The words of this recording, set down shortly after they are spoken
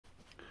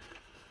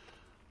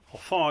I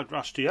fired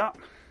Rusty up,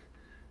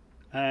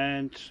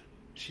 and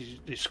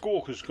the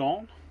Squawk has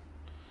gone.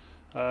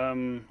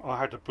 I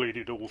had to bleed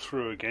it all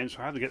through again, so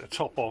I had to get the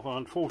top off.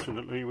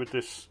 Unfortunately, with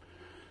this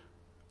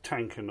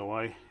tank in the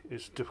way,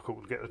 it's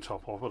difficult to get the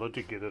top off, but I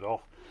did get it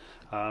off.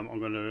 I'm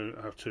going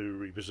to have to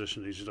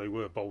reposition these. They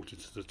were bolted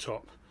to the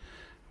top,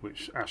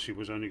 which actually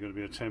was only going to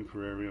be a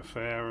temporary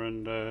affair,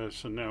 and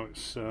so now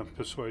it's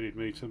persuaded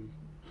me to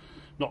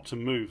not to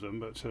move them,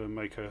 but to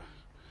make a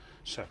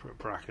separate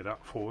bracket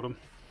up for them.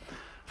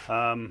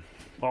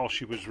 While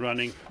she was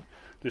running,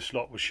 this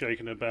lot was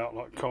shaking about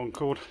like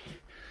Concord.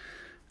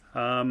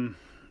 So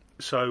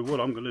what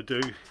I'm going to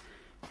do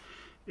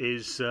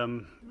is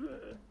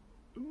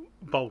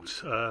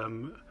bolt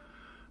a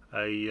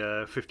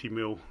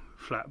 50mm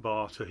flat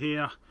bar to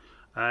here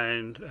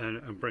and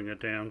bring her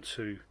down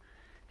to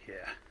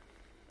here.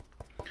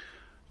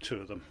 Two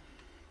of them,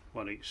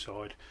 one each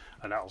side,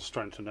 and that'll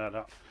strengthen that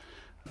up.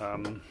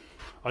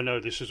 I know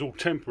this is all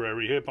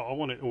temporary here, but I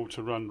want it all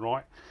to run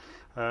right.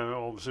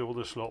 Obviously all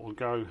this lot will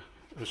go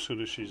as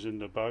soon as she's in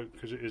the boat,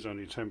 because it is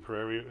only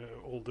temporary.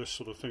 All this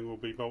sort of thing will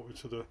be bolted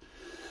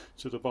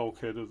to the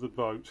bulkhead of the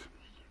boat,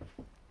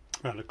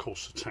 and of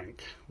course the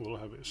tank will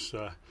have its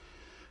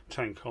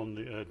tank on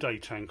the day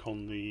tank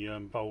on the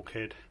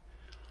bulkhead,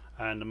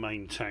 and the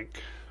main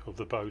tank of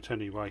the boat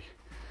anyway,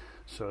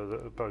 so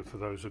that both of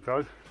those will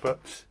go.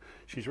 But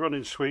she's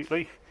running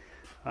sweetly,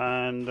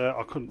 and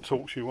I couldn't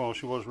talk to you while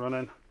she was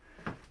running,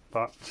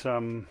 but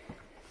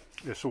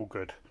it's all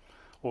good.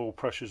 Oil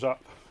pressure's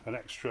up an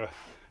extra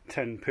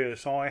 10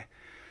 psi.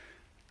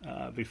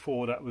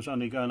 Before that was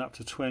only going up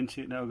to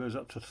 20, it now goes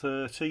up to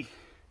 30,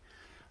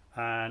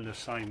 and the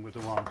same with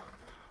the one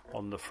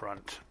on the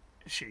front.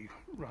 She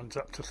runs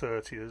up to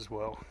 30 as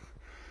well,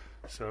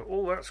 so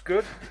all that's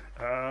good.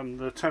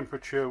 The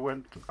temperature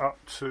went up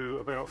to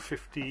about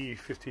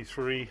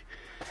 53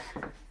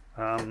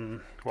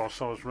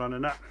 whilst I was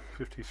running that,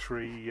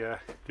 53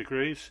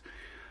 degrees,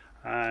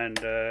 and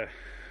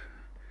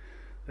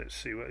let's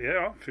see what,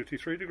 yeah,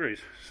 53 degrees,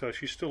 so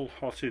she's still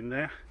hot in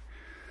there,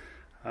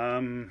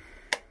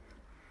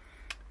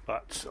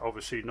 but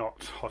obviously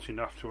not hot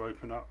enough to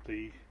open up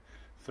the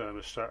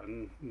thermostat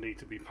and need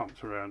to be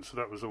pumped around, so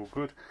that was all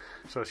good.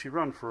 So she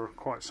ran for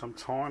quite some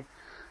time,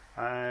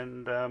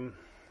 and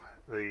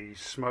the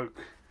smoked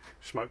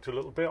a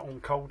little bit on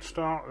cold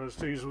start, as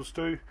diesels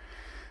do,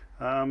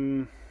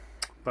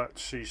 but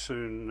she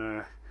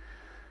soon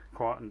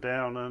quietened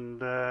down,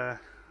 and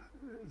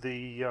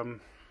the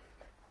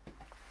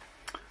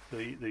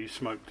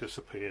smoke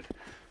disappeared,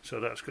 so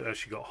that's good as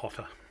she got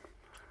hotter.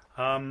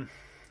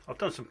 I've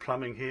done some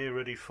plumbing here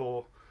ready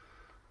for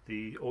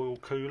the oil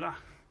cooler.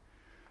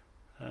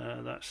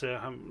 That's there.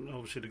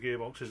 Obviously the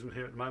gearbox isn't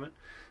here at the moment,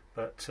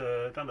 but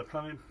done the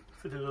plumbing,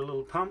 fitted a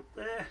little pump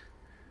there,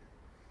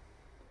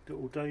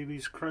 little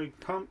Davies Craig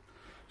pump,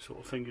 sort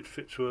of thing you'd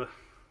fit to a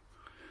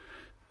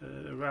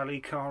rally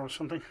car or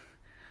something.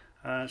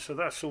 So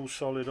that's all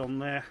solid on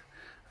there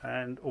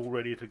and all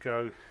ready to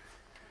go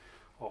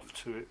off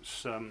to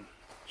its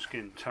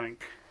skin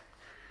tank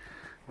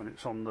when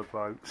it's on the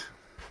boat.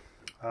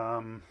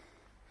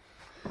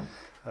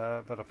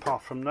 But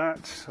apart from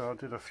that, I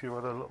did a few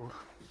other little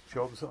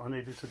jobs that I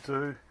needed to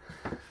do,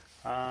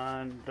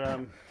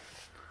 and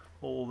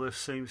all this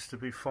seems to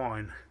be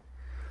fine.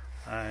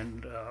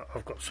 And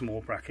I've got some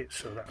more brackets,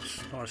 so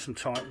that's nice and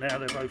tight now.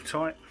 They're both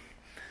tight,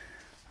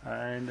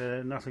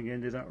 and nothing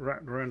ended up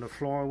wrapped around the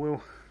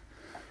flywheel.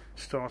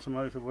 Starter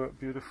motor worked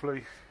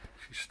beautifully.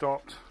 She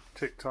stopped,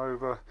 ticked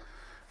over,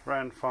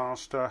 ran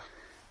faster,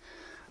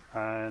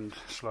 and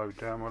slowed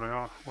down when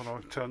I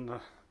turned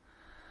the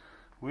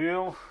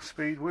wheel,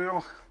 speed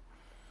wheel,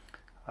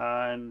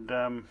 and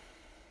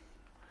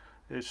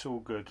it's all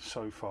good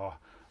so far.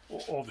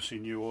 Obviously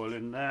new oil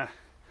in there,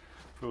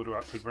 filled her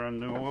up with brand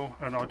new oil,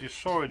 and I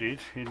decided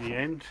in the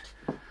end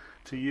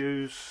to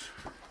use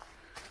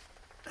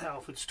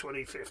Halford's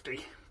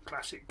 2050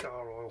 classic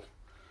car oil.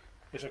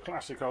 It's a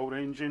classic old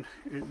engine,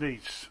 it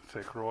needs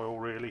thicker oil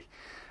really,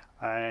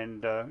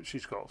 and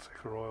she's got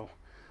thicker oil,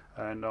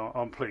 and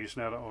I'm pleased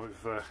now that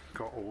I've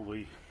got all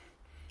the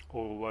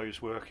oil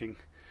ways working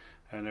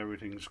and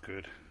everything's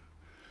good.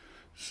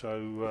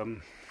 So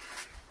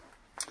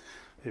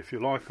if you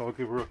like, I'll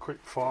give her a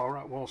quick fire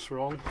up whilst we're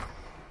on,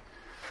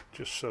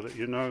 just so that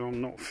you know I'm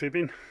not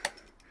fibbing.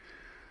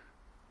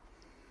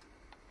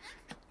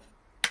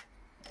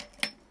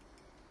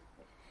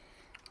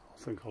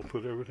 I think I'll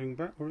put everything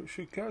back where it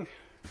should go.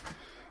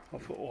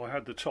 I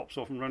had the tops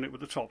off and run it with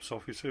the tops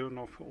off, you see, and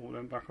I'll put all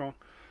them back on.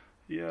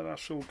 Yeah,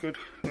 that's all good.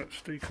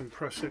 Let's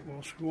decompress it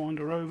whilst we wind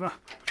her over.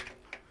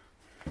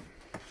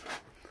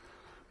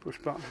 Push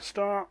button to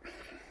start.